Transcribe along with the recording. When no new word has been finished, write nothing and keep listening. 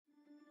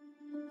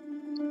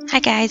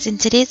guys, in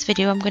today's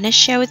video I'm going to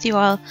share with you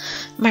all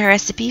my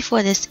recipe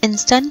for this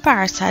instant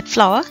Parsad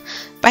flour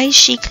by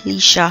Sheik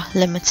Lisha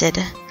Limited.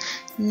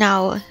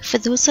 Now, for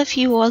those of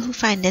you all who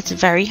find it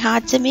very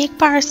hard to make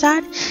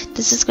Parsad,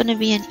 this is going to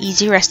be an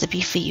easy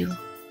recipe for you.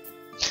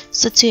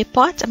 So to a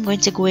pot, I'm going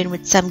to go in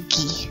with some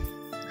ghee.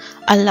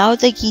 Allow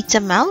the ghee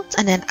to melt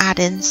and then add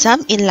in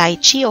some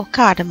elychee or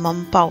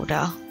cardamom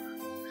powder.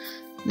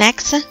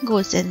 Next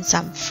goes in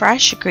some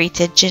fresh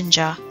grated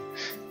ginger.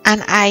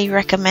 And I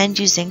recommend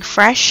using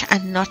fresh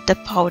and not the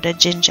powdered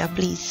ginger,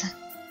 please.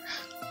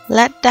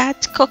 Let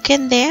that cook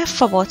in there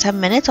for about a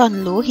minute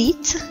on low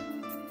heat.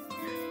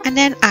 And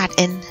then add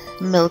in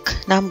milk.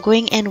 Now I'm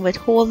going in with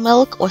whole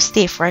milk or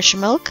stay fresh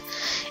milk.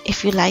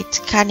 If you like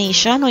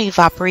carnation or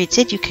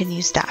evaporated, you can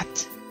use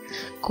that.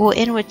 Go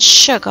in with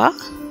sugar.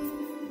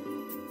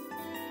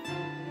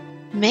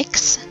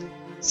 Mix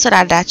so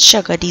that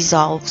sugar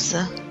dissolves.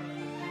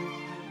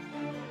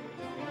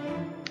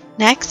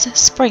 Next,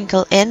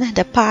 sprinkle in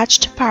the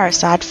parched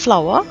Parsad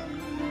flour.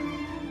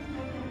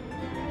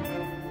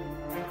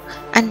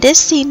 And this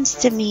seems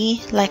to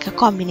me like a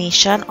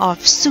combination of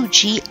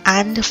suji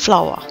and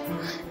flour.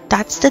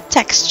 That's the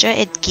texture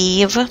it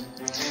gave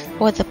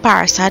what the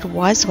Parsad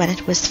was when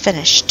it was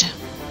finished.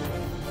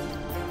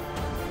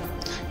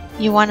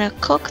 You want to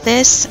cook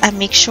this and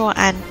make sure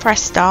and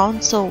press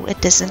down so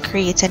it doesn't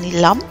create any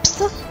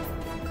lumps,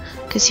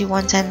 because you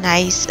want a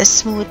nice,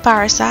 smooth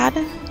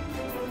Parsad.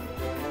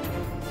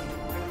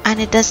 And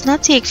it does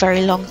not take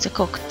very long to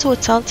cook.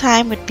 Total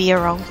time would be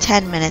around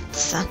 10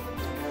 minutes.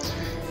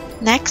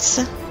 Next,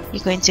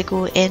 you're going to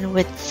go in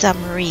with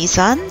some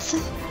raisins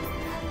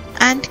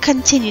and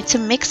continue to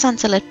mix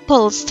until it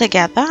pulls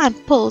together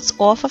and pulls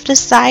off of the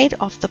side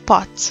of the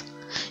pot.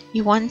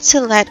 You want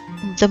to let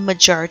the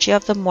majority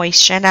of the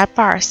moisture in that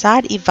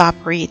Parsad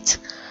evaporate.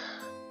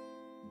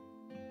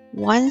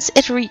 Once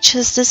it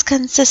reaches this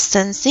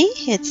consistency,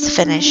 it's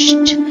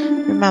finished.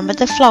 Remember,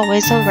 the flour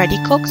is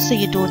already cooked, so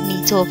you don't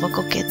need to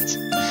overcook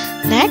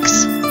it.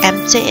 Next,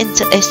 empty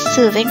into a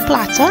serving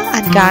platter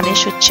and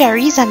garnish with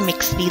cherries and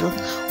mixed peel,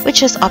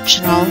 which is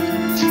optional.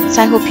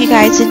 So I hope you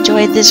guys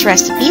enjoyed this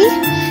recipe.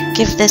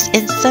 Give this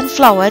instant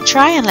flour a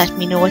try and let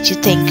me know what you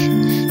think.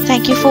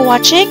 Thank you for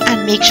watching,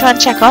 and make sure and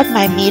check out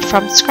my made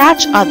from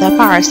scratch other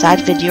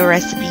Parsad video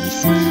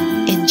recipes.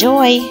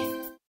 Enjoy!